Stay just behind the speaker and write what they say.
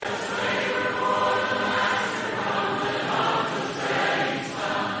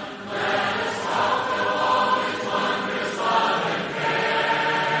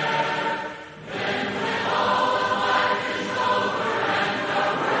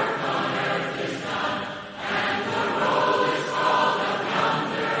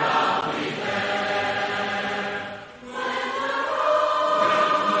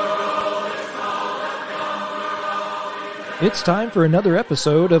It's time for another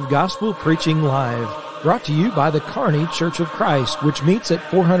episode of Gospel Preaching Live, brought to you by the Kearney Church of Christ, which meets at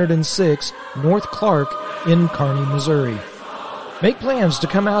 406 North Clark in Kearney, Missouri. Make plans to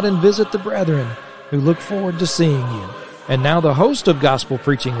come out and visit the brethren, who look forward to seeing you. And now the host of Gospel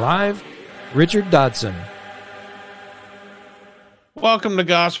Preaching Live, Richard Dodson. Welcome to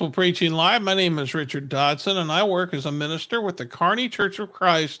Gospel Preaching Live. My name is Richard Dodson, and I work as a minister with the Kearney Church of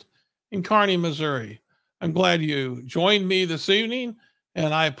Christ in Kearney, Missouri. I'm glad you joined me this evening,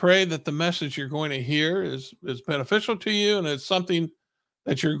 and I pray that the message you're going to hear is beneficial to you, and it's something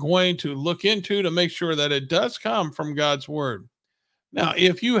that you're going to look into to make sure that it does come from God's Word. Now,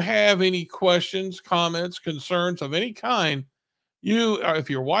 if you have any questions, comments, concerns of any kind, if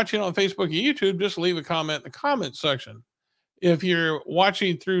you're watching on Facebook or YouTube, just leave a comment in the comment section. If you're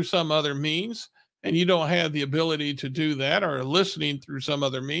watching through some other means and you don't have the ability to do that, or listening through some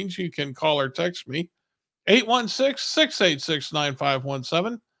other means, you can call or text me,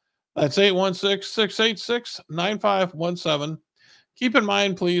 816-686-9517. That's 816-686-9517. Keep in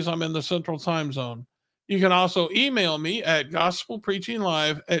mind, please, I'm in the Central Time Zone. You can also email me at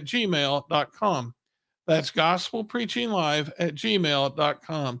gospelpreachinglive@gmail.com. That's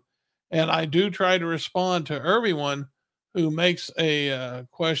gospelpreachinglive@gmail.com. And I do try to respond to everyone who makes a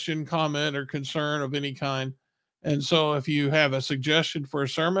question, comment, or concern of any kind. And so if you have a suggestion for a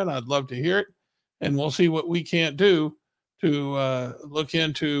sermon, I'd love to hear it. And we'll see what we can't do to look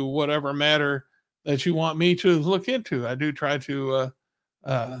into whatever matter that you want me to look into. I do try to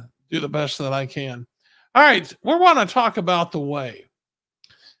do the best that I can. All right, we want to talk about the way.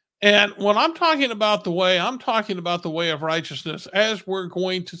 And when I'm talking about the way, I'm talking about the way of righteousness, as we're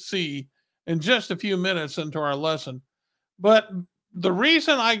going to see in just a few minutes into our lesson. But the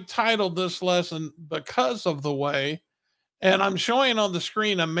reason I titled this lesson, Because of the Way, and I'm showing on the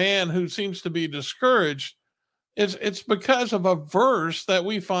screen a man who seems to be discouraged, it's because of a verse that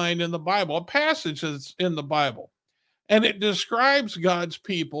we find in the Bible, a passage that's in the Bible. And it describes God's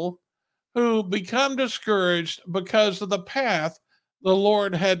people who become discouraged because of the path the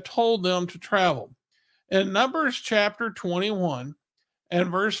Lord had told them to travel. In Numbers chapter 21 and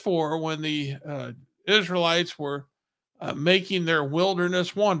verse 4, when the Israelites were making their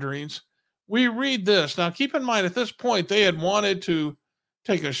wilderness wanderings, we read this. Now, keep in mind, at this point, they had wanted to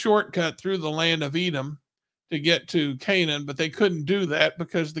take a shortcut through the land of Edom to get to Canaan, but they couldn't do that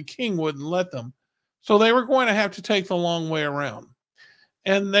because the king wouldn't let them. So they were going to have to take the long way around.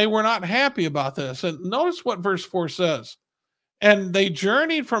 And they were not happy about this. And notice what verse 4 says. And they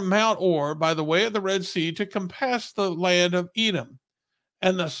journeyed from Mount Or by the way of the Red Sea to compass the land of Edom.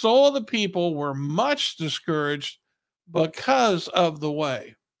 And the soul of the people were much discouraged because of the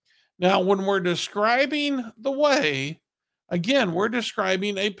way. Now, when we're describing the way, again, we're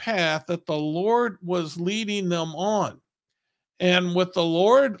describing a path that the Lord was leading them on. And with the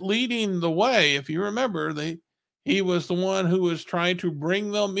Lord leading the way, if you remember, he was the one who was trying to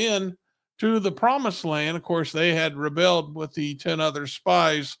bring them in to the promised land. Of course, they had rebelled with the 10 other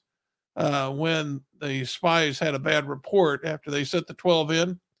spies when the spies had a bad report after they sent the 12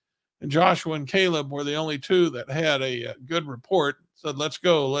 in. And Joshua and Caleb were the only two that had a good report, said, let's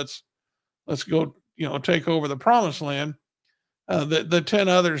go, let's go, take over the promised land. The 10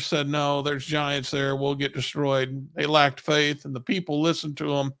 others said, no, there's giants there, we'll get destroyed. They lacked faith, and the people listened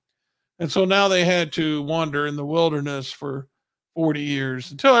to them. And so now they had to wander in the wilderness for 40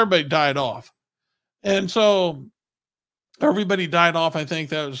 years until everybody died off. And so everybody died off, I think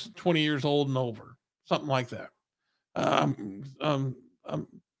that was 20 years old and over, something like that. I'm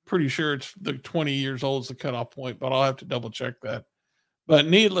pretty sure it's the 20 years old is the cutoff point, but I'll have to double check that. But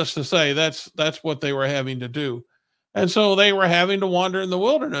needless to say, that's what they were having to do. And so they were having to wander in the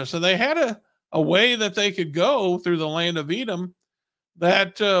wilderness, and they had a way that they could go through the land of Edom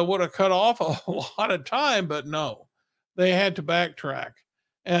that would have cut off a lot of time, but no, they had to backtrack,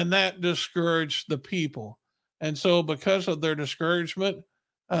 and that discouraged the people. And so because of their discouragement,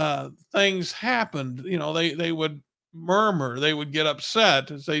 things happened. They would murmur, they would get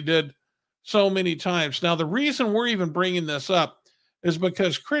upset, as they did so many times. Now, the reason we're even bringing this up is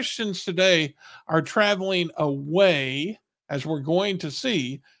because Christians today are traveling away, as we're going to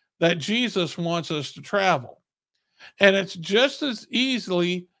see, that Jesus wants us to travel. And it's just as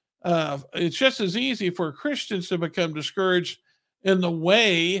easy for Christians to become discouraged in the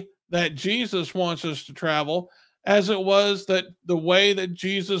way that Jesus wants us to travel as it was that the way that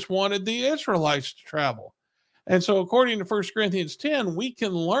Jesus wanted the Israelites to travel. And so according to 1 Corinthians 10, we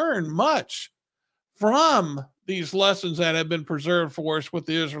can learn much from these lessons that have been preserved for us with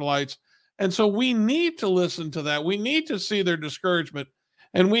the Israelites. And so we need to listen to that. We need to see their discouragement,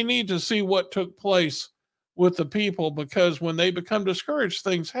 and we need to see what took place with the people, because when they become discouraged,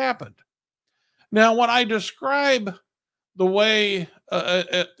 things happened. Now, when I describe the way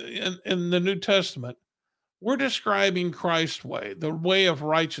in the New Testament, we're describing Christ's way, the way of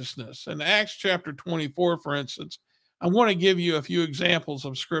righteousness. In Acts chapter 24, for instance, I want to give you a few examples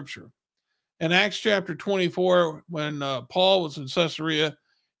of scripture. In Acts chapter 24, when Paul was in Caesarea,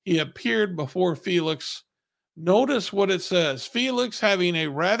 he appeared before Felix. Notice what it says: Felix, having a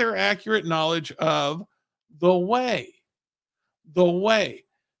rather accurate knowledge of the way. The way.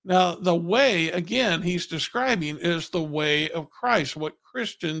 Now, the way, again, he's describing is the way of Christ, what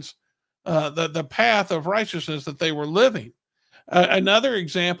Christians, the path of righteousness that they were living. Another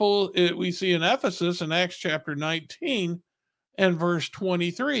example we see in Ephesus in Acts chapter 19 and verse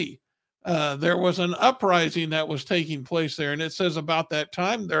 23. There was an uprising that was taking place there. And it says, about that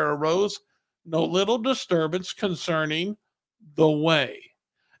time there arose no little disturbance concerning the way.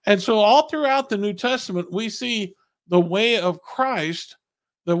 And so all throughout the New Testament, we see the way of Christ,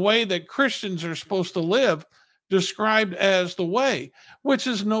 the way that Christians are supposed to live, described as the way, which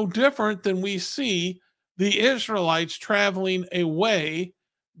is no different than we see the Israelites traveling a way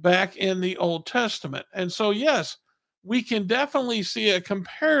back in the Old Testament. And so, yes, we can definitely see a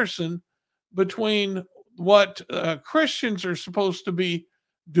comparison between what Christians are supposed to be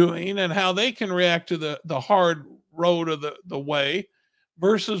doing and how they can react to the hard road of the way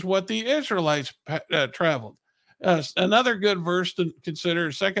versus what the Israelites traveled. Another good verse to consider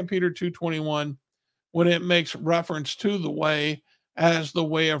is 2 Peter 2:21, when it makes reference to the way as the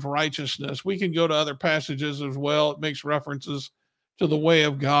way of righteousness. We can go to other passages as well. It makes references to the way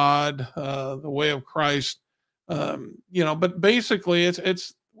of God, the way of Christ. But basically,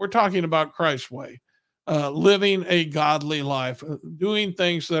 it's we're talking about Christ's way, living a godly life, doing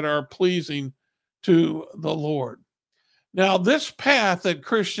things that are pleasing to the Lord. Now, this path that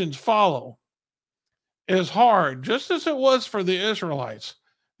Christians follow is hard, just as it was for the Israelites.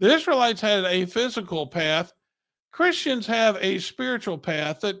 The Israelites had a physical path. Christians have a spiritual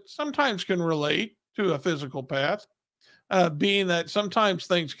path that sometimes can relate to a physical path, being that sometimes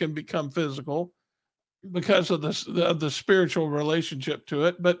things can become physical because of the spiritual relationship to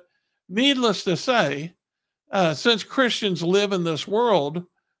it. But needless to say, since Christians live in this world,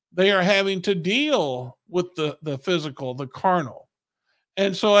 they are having to deal with the physical, the carnal.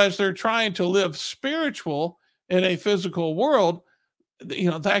 And so as they're trying to live spiritual in a physical world,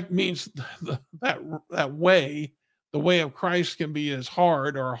 that means that way, the way of Christ, can be as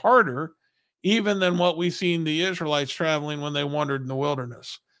hard or harder even than what we seen the Israelites traveling when they wandered in the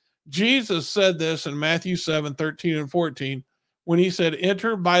wilderness. Jesus said this in Matthew 7:13 and 14, when he said,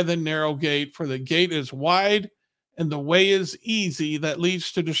 enter by the narrow gate, for the gate is wide and the way is easy that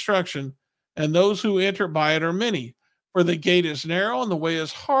leads to destruction, and those who enter by it are many. For the gate is narrow and the way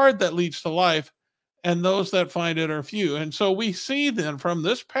is hard that leads to life, and those that find it are few. And so we see then from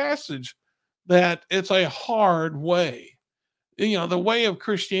this passage that it's a hard way. The way of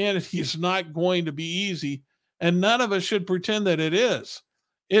Christianity is not going to be easy, and none of us should pretend that it is.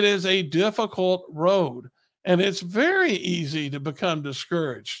 It is a difficult road, and it's very easy to become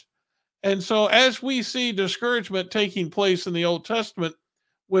discouraged. And so, as we see discouragement taking place in the Old Testament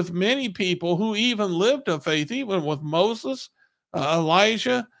with many people who even lived a faith, even with Moses,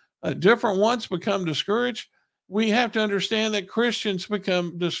 Elijah, different ones become discouraged, we have to understand that Christians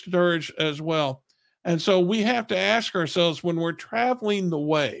become discouraged as well. And so we have to ask ourselves, when we're traveling the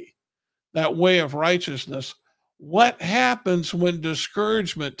way, that way of righteousness, what happens when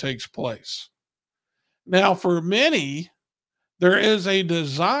discouragement takes place? Now, for many, there is a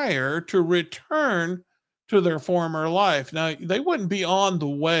desire to return to their former life. Now, they wouldn't be on the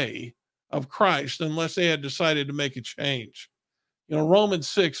way of Christ unless they had decided to make a change. Romans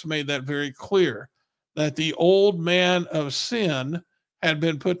 6 made that very clear, that the old man of sin had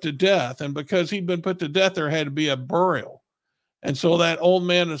been put to death. And because he'd been put to death, there had to be a burial. And so that old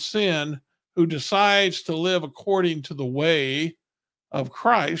man of sin who decides to live according to the way of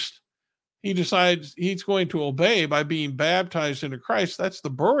Christ, he decides he's going to obey by being baptized into Christ. That's the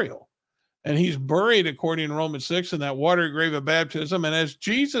burial. And he's buried, according to Romans 6, in that watery grave of baptism. And as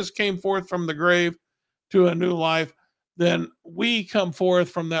Jesus came forth from the grave to a new life, then we come forth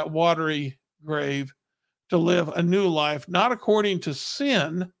from that watery grave to live a new life, not according to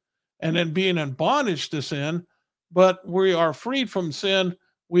sin and then being in bondage to sin, but we are freed from sin.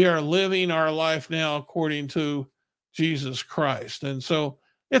 We are living our life now according to Jesus Christ. And so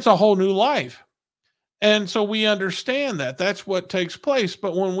it's a whole new life. And so we understand that that's what takes place.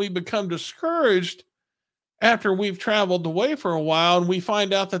 But when we become discouraged after we've traveled the way for a while and we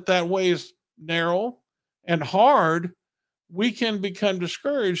find out that that way is narrow and hard, we can become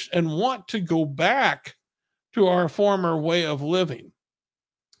discouraged and want to go back to our former way of living.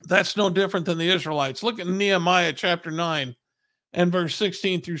 That's no different than the Israelites. Look at Nehemiah chapter 9 and verse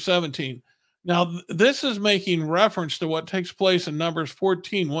 16 through 17. Now, this is making reference to what takes place in Numbers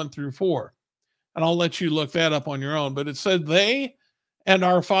 14, 1 through 4. And I'll let you look that up on your own. But it said, they and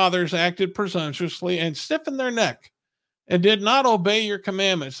our fathers acted presumptuously and stiffened their neck and did not obey your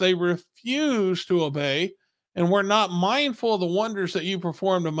commandments. They refused to obey and were not mindful of the wonders that you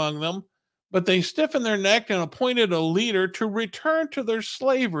performed among them, but they stiffened their neck and appointed a leader to return to their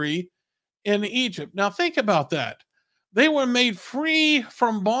slavery in Egypt. Now, think about that. They were made free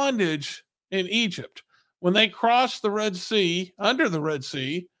from bondage in Egypt when they crossed the Red Sea, under the Red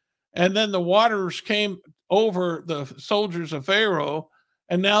Sea, and then the waters came over the soldiers of Pharaoh,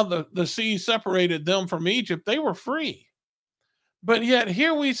 and now the sea separated them from Egypt. They were free. But yet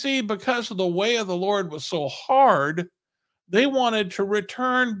here we see, because of the way of the Lord was so hard, they wanted to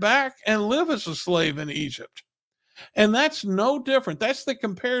return back and live as a slave in Egypt. And that's no different. That's the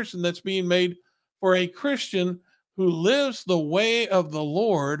comparison that's being made for a Christian who lives the way of the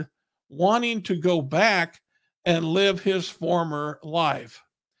Lord, wanting to go back and live his former life.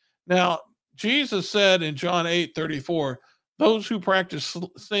 Now, Jesus said in John 8:34, those who practice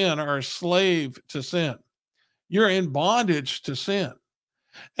sin are a slave to sin. You're in bondage to sin.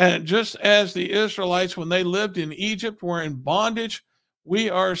 And just as the Israelites, when they lived in Egypt, were in bondage, we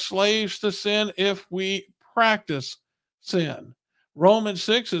are slaves to sin if we practice sin. Romans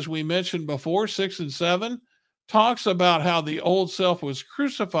 6, as we mentioned before, 6 and 7, talks about how the old self was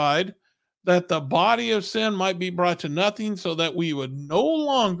crucified, that the body of sin might be brought to nothing, so that we would no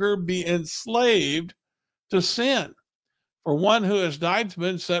longer be enslaved to sin. For one who has died has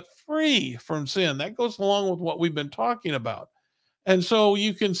been set free from sin. That goes along with what we've been talking about. And so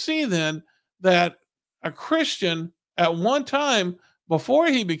you can see then that a Christian at one time, before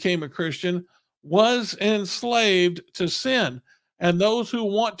he became a Christian, was enslaved to sin. And those who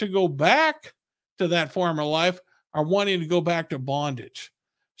want to go back to that former life are wanting to go back to bondage.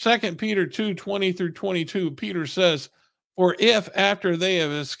 2 Peter 2:20 through 22, Peter says, for if after they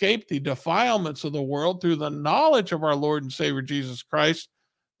have escaped the defilements of the world through the knowledge of our Lord and Savior Jesus Christ,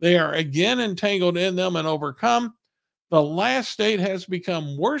 they are again entangled in them and overcome, the last state has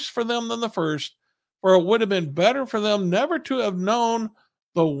become worse for them than the first, for it would have been better for them never to have known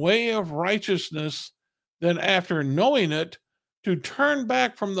the way of righteousness than, after knowing it, to turn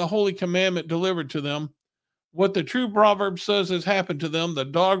back from the holy commandment delivered to them. What the true proverb says has happened to them: the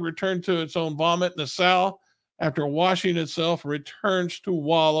dog returned to its own vomit, and the sow, after washing itself, returns to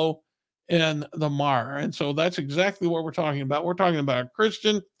wallow in the mire. And so that's exactly what we're talking about. We're talking about a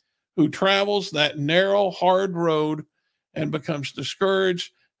Christian who travels that narrow, hard road and becomes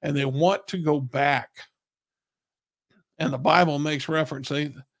discouraged, and they want to go back. And the Bible makes reference,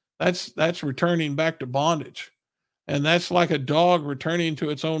 that's returning back to bondage. And that's like a dog returning to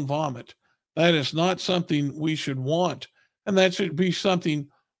its own vomit. That is not something we should want. And that should be something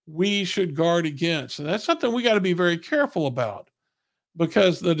we should guard against. And that's something we got to be very careful about,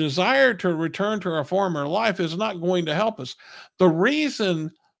 because the desire to return to our former life is not going to help us. The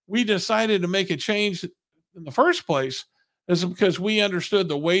reason we decided to make a change in the first place is because we understood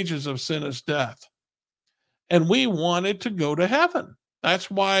the wages of sin is death. And we wanted to go to heaven. That's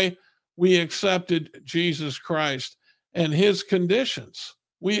why we accepted Jesus Christ and his conditions.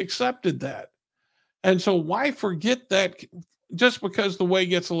 We accepted that. And so why forget that just because the way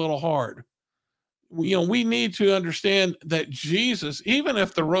gets a little hard? We need to understand that Jesus, even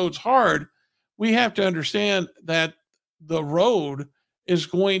if the road's hard, we have to understand that the road is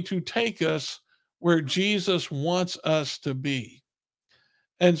going to take us where Jesus wants us to be.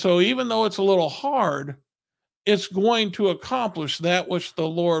 And so even though it's a little hard, it's going to accomplish that which the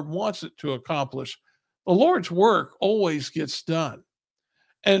Lord wants it to accomplish. The Lord's work always gets done.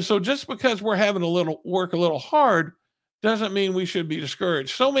 And so just because we're having to work a little hard doesn't mean we should be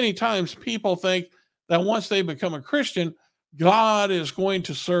discouraged. So many times people think that once they become a Christian, God is going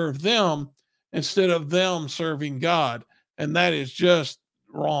to serve them instead of them serving God. And that is just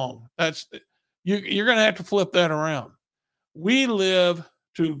wrong. You're going to have to flip that around. We live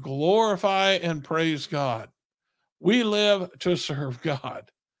to glorify and praise God. We live to serve God.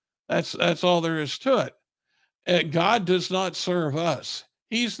 That's all there is to it. And God does not serve us.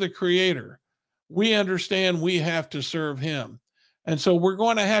 He's the creator. We understand we have to serve him. And so we're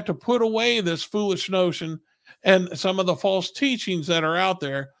going to have to put away this foolish notion and some of the false teachings that are out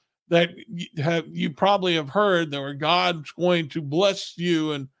there that you probably have heard, that where God's going to bless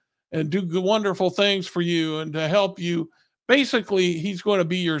you and do good, wonderful things for you and to help you. Basically, he's going to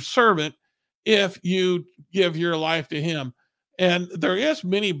be your servant if you give your life to him. And there is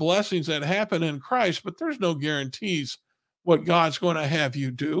many blessings that happen in Christ, but there's no guarantees what God's going to have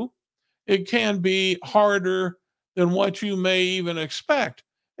you do. It can be harder than what you may even expect.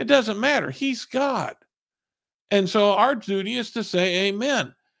 It doesn't matter. He's God. And so our duty is to say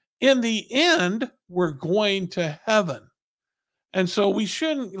amen. In the end, we're going to heaven. And so we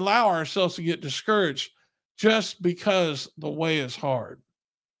shouldn't allow ourselves to get discouraged just because the way is hard.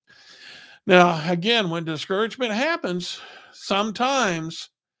 Now, again, when discouragement happens, sometimes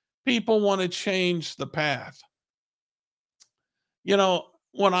people want to change the path. You know,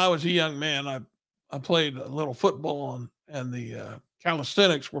 when I was a young man, I played a little football, and the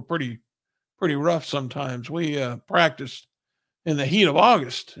calisthenics were pretty rough sometimes. We practiced in the heat of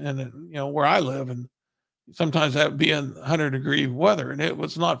August, and where I live, and sometimes that would be in 100-degree weather, and it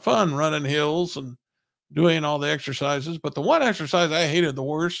was not fun running hills and doing all the exercises. But the one exercise I hated the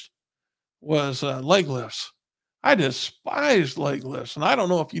worst was leg lifts. I despised leg lifts, and I don't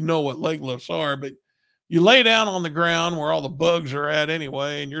know if you know what leg lifts are, but you lay down on the ground where all the bugs are at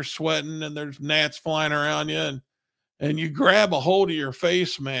anyway, and you're sweating, and there's gnats flying around you, and you grab a hold of your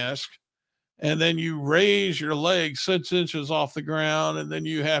face mask, and then you raise your legs 6 inches off the ground, and then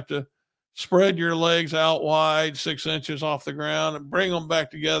you have to spread your legs out wide 6 inches off the ground and bring them back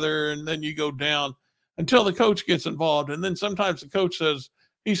together, and then you go down until the coach gets involved. And then sometimes the coach says,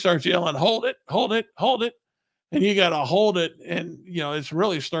 he starts yelling, hold it, hold it, hold it. And you got to hold it, and it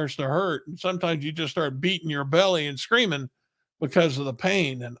really starts to hurt. And sometimes you just start beating your belly and screaming because of the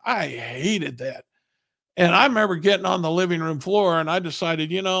pain. And I hated that. And I remember getting on the living room floor, and I decided,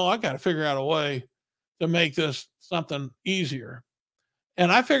 I got to figure out a way to make this something easier.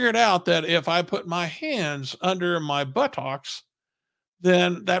 And I figured out that if I put my hands under my buttocks,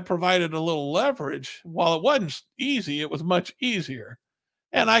 then that provided a little leverage. While it wasn't easy, it was much easier.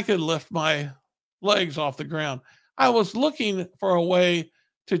 And I could lift my legs off the ground. I was looking for a way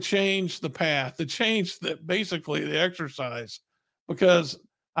to change the path, to change basically the exercise, because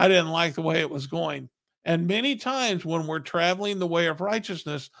I didn't like the way it was going. And many times when we're traveling the way of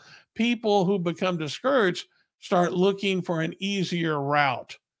righteousness, people who become discouraged start looking for an easier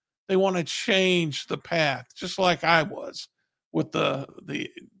route. They want to change the path, just like I was with the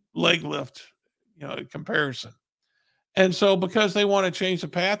leg lift, comparison. And so because they want to change the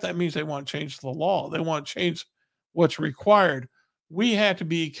path, that means they want to change the law. They want to change what's required. We have to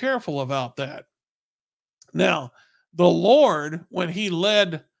be careful about that. Now, the Lord, when he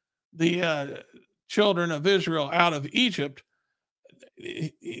led the children of Israel out of Egypt,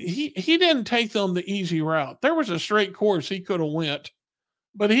 he didn't take them the easy route. There was a straight course he could have went,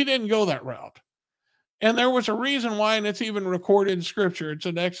 but he didn't go that route. And there was a reason why, and it's even recorded in scripture. It's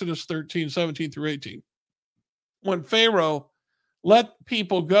in Exodus 13, 17 through 18. When Pharaoh let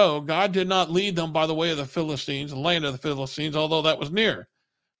people go, God did not lead them by the way of the Philistines, the land of the Philistines, although that was near.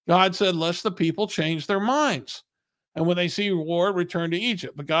 God said, lest the people change their minds. And when they see war, return to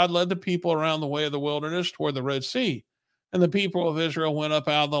Egypt. But God led the people around the way of the wilderness toward the Red Sea. And the people of Israel went up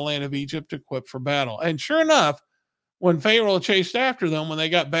out of the land of Egypt equipped for battle. And sure enough, when Pharaoh chased after them, when they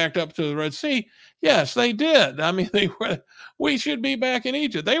got backed up to the Red Sea, yes, they did. I mean, we should be back in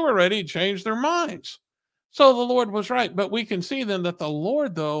Egypt. They were ready to change their minds. So the Lord was right. But we can see then that the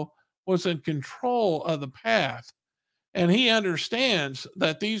Lord, though, was in control of the path. And he understands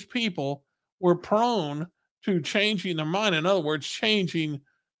that these people were prone to changing their mind. In other words, changing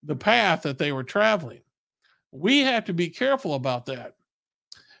the path that they were traveling. We have to be careful about that.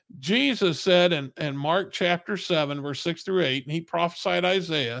 Jesus said in Mark chapter 7, verse 6 through 8, and he prophesied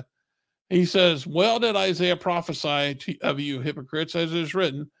Isaiah. He says, well did Isaiah prophesy of you hypocrites, as it is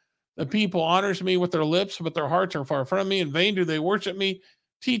written, the people honors me with their lips, but their hearts are far from me. In vain do they worship me,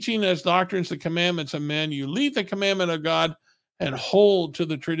 teaching as doctrines the commandments of men. You leave the commandment of God and hold to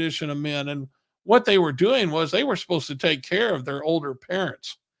the tradition of men. And what they were doing was they were supposed to take care of their older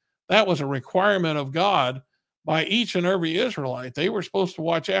parents. That was a requirement of God by each and every Israelite. They were supposed to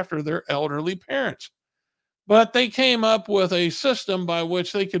watch after their elderly parents. But they came up with a system by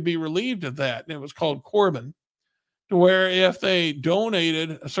which they could be relieved of that. And it was called Corban, to where if they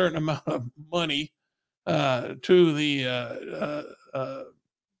donated a certain amount of money to the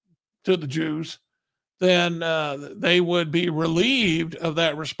Jews, then they would be relieved of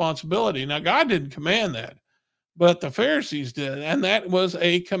that responsibility. Now, God didn't command that, but the Pharisees did, and that was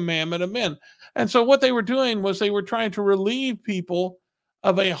a commandment of men. And so what they were doing was they were trying to relieve people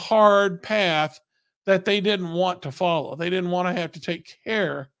of a hard path that they didn't want to follow. They didn't want to have to take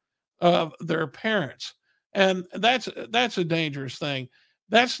care of their parents. And that's a dangerous thing.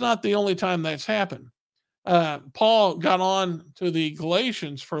 That's not the only time that's happened. Paul got on to the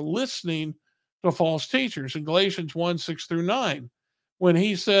Galatians for listening to false teachers. In Galatians 1:6-9, when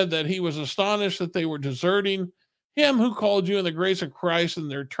he said that he was astonished that they were deserting him who called you in the grace of Christ, and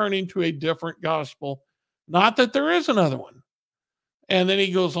they're turning to a different gospel. Not that there is another one. And then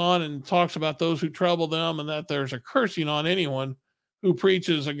he goes on and talks about those who trouble them, and that there's a cursing on anyone who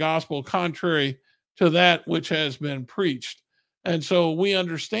preaches a gospel contrary to that which has been preached. And so we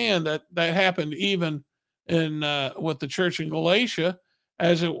understand that that happened even in with the church in Galatia,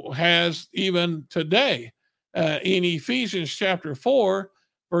 as it has even today. In Ephesians chapter 4,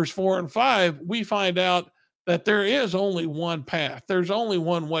 verse 4 and 5, we find out that there is only one path. There's only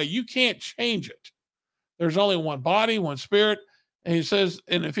one way. You can't change it. There's only one body, one spirit. And he says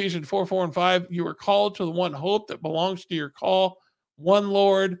in Ephesians 4 and 5, you are called to the one hope that belongs to your call, one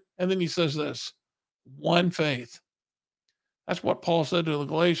Lord. And then he says this, one faith. That's what Paul said to the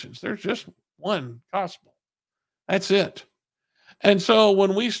Galatians. There's just one gospel. That's it. And so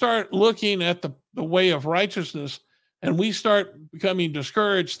when we start looking at the way of righteousness and we start becoming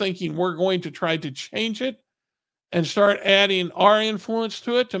discouraged, thinking we're going to try to change it and start adding our influence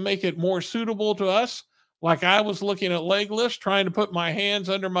to it to make it more suitable to us, like I was looking at legless, trying to put my hands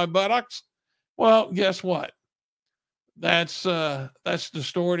under my buttocks, well, guess what? That's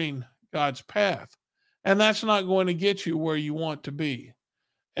distorting God's path. And that's not going to get you where you want to be.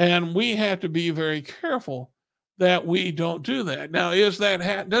 And we have to be very careful that we don't do that. Now, does that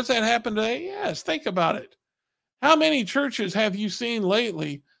happen today? Yes, think about it. How many churches have you seen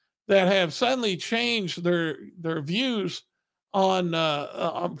lately that have suddenly changed their views on,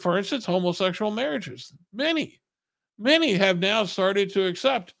 for instance, homosexual marriages? Many have now started to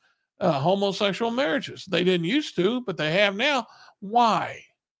accept homosexual marriages. They didn't used to, but they have now. Why?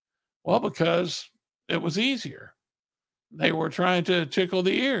 Well, because it was easier. They were trying to tickle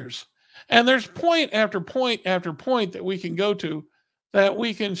the ears. And there's point after point after point that we can go to that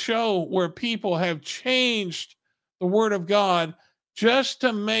we can show where people have changed the word of God just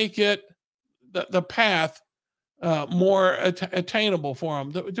to make it the path more attainable for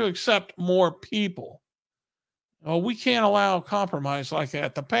them, to accept more people. Oh, we can't allow compromise like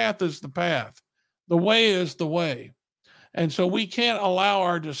that. The path is the path. The way is the way. And so we can't allow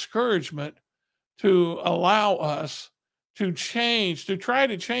our discouragement to allow us to try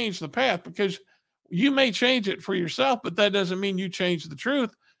to change the path, because you may change it for yourself, but that doesn't mean you change the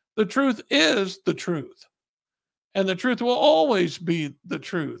truth. The truth is the truth. And the truth will always be the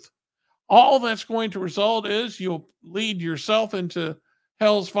truth. All that's going to result is you'll lead yourself into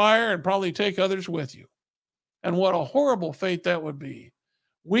hell's fire and probably take others with you. And what a horrible fate that would be.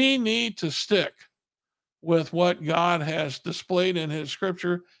 We need to stick with what God has displayed in his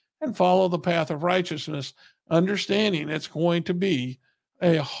scripture and follow the path of righteousness, understanding it's going to be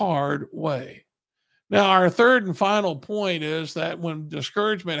a hard way. Now, our third and final point is that when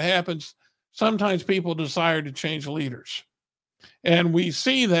discouragement happens, sometimes people desire to change leaders. And we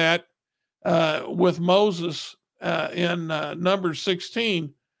see that with Moses in Numbers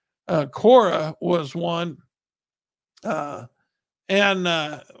 16. Korah was one, and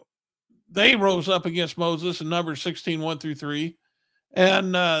they rose up against Moses in Numbers 16, 1-3.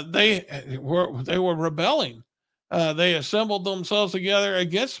 And they were rebelling. They assembled themselves together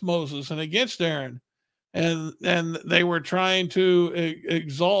against Moses and against Aaron, and they were trying to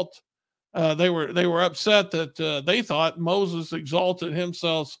exalt. They were upset that they thought Moses exalted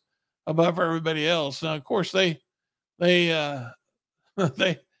himself above everybody else. Now, of course, they they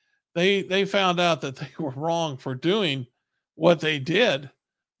found out that they were wrong for doing what they did,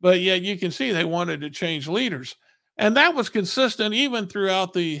 but yet you can see they wanted to change leaders. And that was consistent even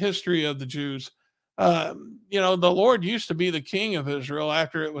throughout the history of the Jews. The Lord used to be the king of Israel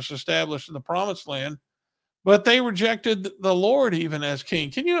after it was established in the promised land, but they rejected the Lord even as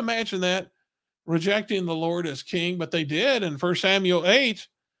king. Can you imagine that? Rejecting the Lord as king, but they did. In 1 Samuel 8,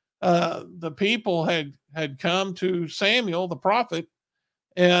 the people had come to Samuel, the prophet,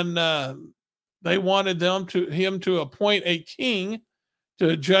 and they wanted him to appoint a king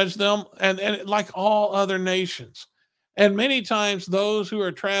to judge them, and like all other nations. And many times those who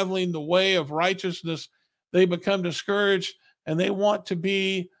are traveling the way of righteousness, they become discouraged and they want to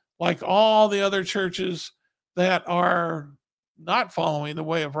be like all the other churches that are not following the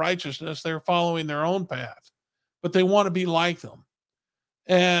way of righteousness. They're following their own path, but they want to be like them.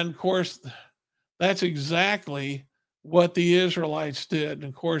 And of course, that's exactly what the Israelites did.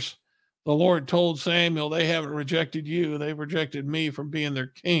 And of course, the Lord told Samuel, they haven't rejected you. They've rejected me from being their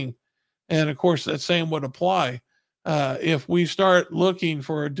king. And of course, that same would apply. If we start looking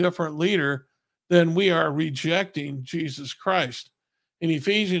for a different leader, then we are rejecting Jesus Christ. In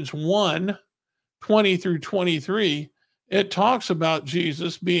Ephesians 1:20-23, it talks about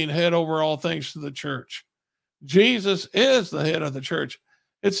Jesus being head over all things to the church. Jesus is the head of the church.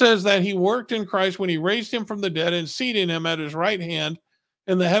 It says that he worked in Christ when he raised him from the dead and seated him at his right hand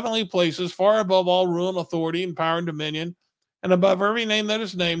in the heavenly places, far above all rule and authority and power and dominion, and above every name that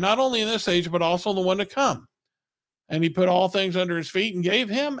is named, not only in this age, but also the one to come. And he put all things under his feet and gave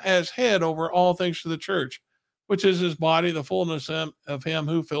him as head over all things to the church, which is his body, the fullness of him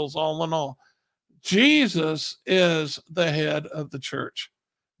who fills all in all. Jesus is the head of the church.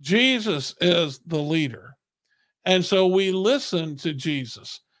 Jesus is the leader. And so we listen to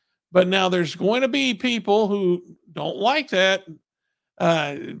Jesus. But now there's going to be people who don't like that.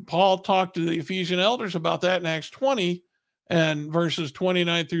 Paul talked to the Ephesian elders about that in Acts 20 and verses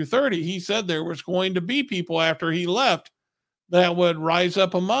 29 through 30. He said there was going to be people after he left that would rise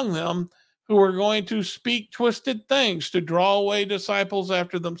up among them who were going to speak twisted things to draw away disciples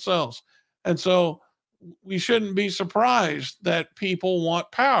after themselves. And so we shouldn't be surprised that people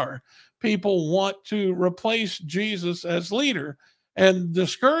want power. People want to replace Jesus as leader, and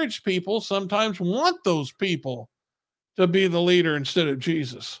discouraged people sometimes want those people to be the leader instead of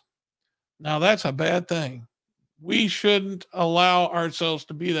Jesus. Now, that's a bad thing. We shouldn't allow ourselves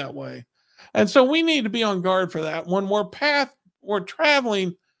to be that way. And so we need to be on guard for that. When we're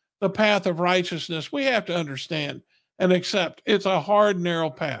traveling the path of righteousness, we have to understand and accept it's a hard, narrow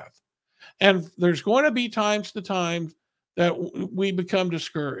path. And there's going to be times that we become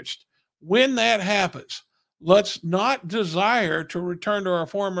discouraged. When that happens, let's not desire to return to our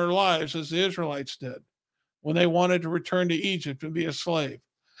former lives as the Israelites did when they wanted to return to Egypt and be a slave.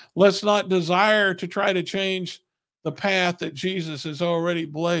 Let's not desire to try to change the path that Jesus has already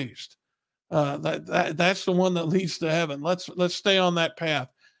blazed. That's the one that leads to heaven. Let's stay on that path.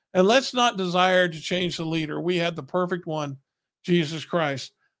 And let's not desire to change the leader. We had the perfect one, Jesus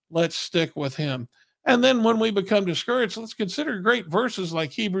Christ. Let's stick with him. And then when we become discouraged, let's consider great verses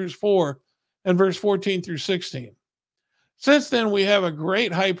like Hebrews 4 and verse 14 through 16. Since then, we have a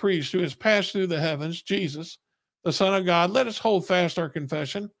great high priest who has passed through the heavens, Jesus, the Son of God. Let us hold fast our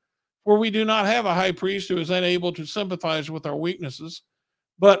confession, for we do not have a high priest who is unable to sympathize with our weaknesses,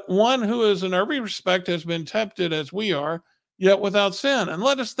 but one who is in every respect has been tempted as we are, yet without sin. And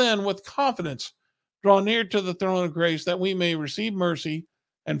let us then with confidence draw near to the throne of grace that we may receive mercy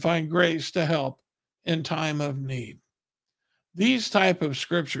and find grace to help in time of need. These type of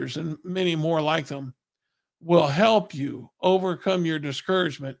scriptures and many more like them will help you overcome your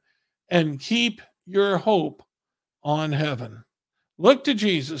discouragement and keep your hope on heaven. Look to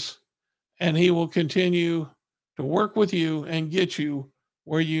Jesus, and he will continue to work with you and get you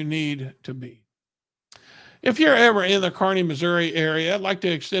where you need to be. If you're ever in the Kearney, Missouri area, I'd like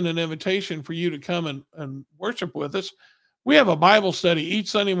to extend an invitation for you to come and worship with us. We have a Bible study each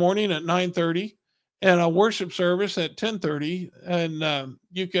Sunday morning at 9:30 and a worship service at 10:30. And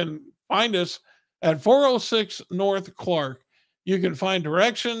you can find us at 406 North Clark. You can find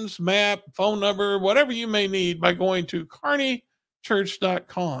directions, map, phone number, whatever you may need by going to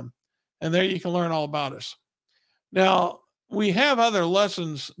kearneychurch.com. And there you can learn all about us. Now, we have other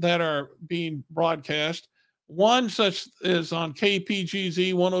lessons that are being broadcast. One such is on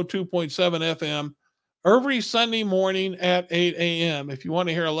KPGZ 102.7 FM every Sunday morning at 8 a.m. If you want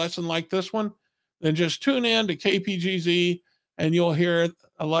to hear a lesson like this one, then just tune in to KPGZ and you'll hear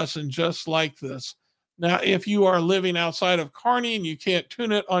a lesson just like this. Now, if you are living outside of Kearney and you can't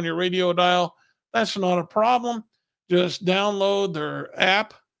tune it on your radio dial, that's not a problem. Just download their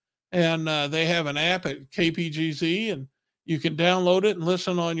app, and they have an app at KPGZ, and you can download it and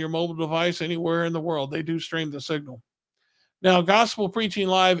listen on your mobile device anywhere in the world. They do stream the signal. Now, Gospel Preaching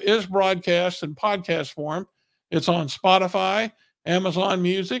Live is broadcast in podcast form. It's on Spotify, Amazon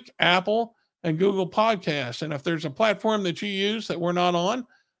Music, Apple, and Google Podcasts. And if there's a platform that you use that we're not on,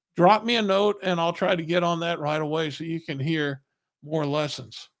 drop me a note and I'll try to get on that right away so you can hear more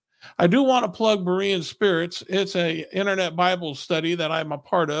lessons. I do want to plug Berean Spirits. It's a internet Bible study that I'm a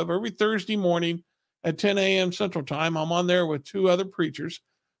part of every Thursday morning at 10 a.m. Central Time. I'm on there with two other preachers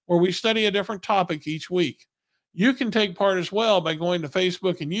where we study a different topic each week. You can take part as well by going to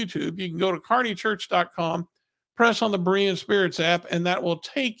Facebook and YouTube. You can go to kearneychurch.com, press on the Berean Spirits app, and that will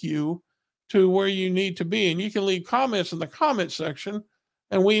take you to where you need to be. And you can leave comments in the comment section,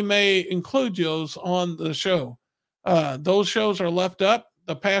 and we may include those on the show. Those shows are left up.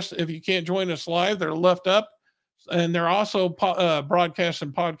 The past, if you can't join us live, they're left up, and they're also broadcast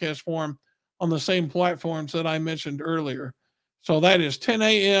in podcast form on the same platforms that I mentioned earlier. So that is 10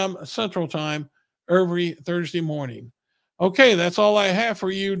 a.m. Central Time every Thursday morning. Okay, that's all I have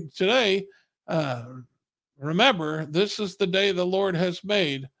for you today. Remember, this is the day the Lord has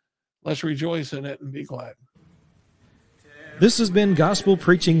made. Let's rejoice in it and be glad. This has been Gospel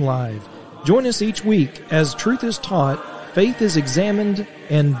Preaching Live. Join us each week as truth is taught, faith is examined,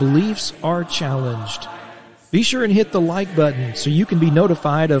 and beliefs are challenged. Be sure and hit the like button so you can be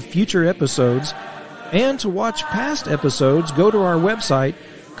notified of future episodes. And to watch past episodes, go to our website,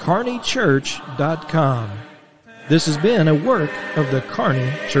 kearneychurch.com. This has been a work of the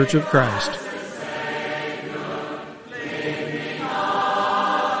Kearney Church of Christ.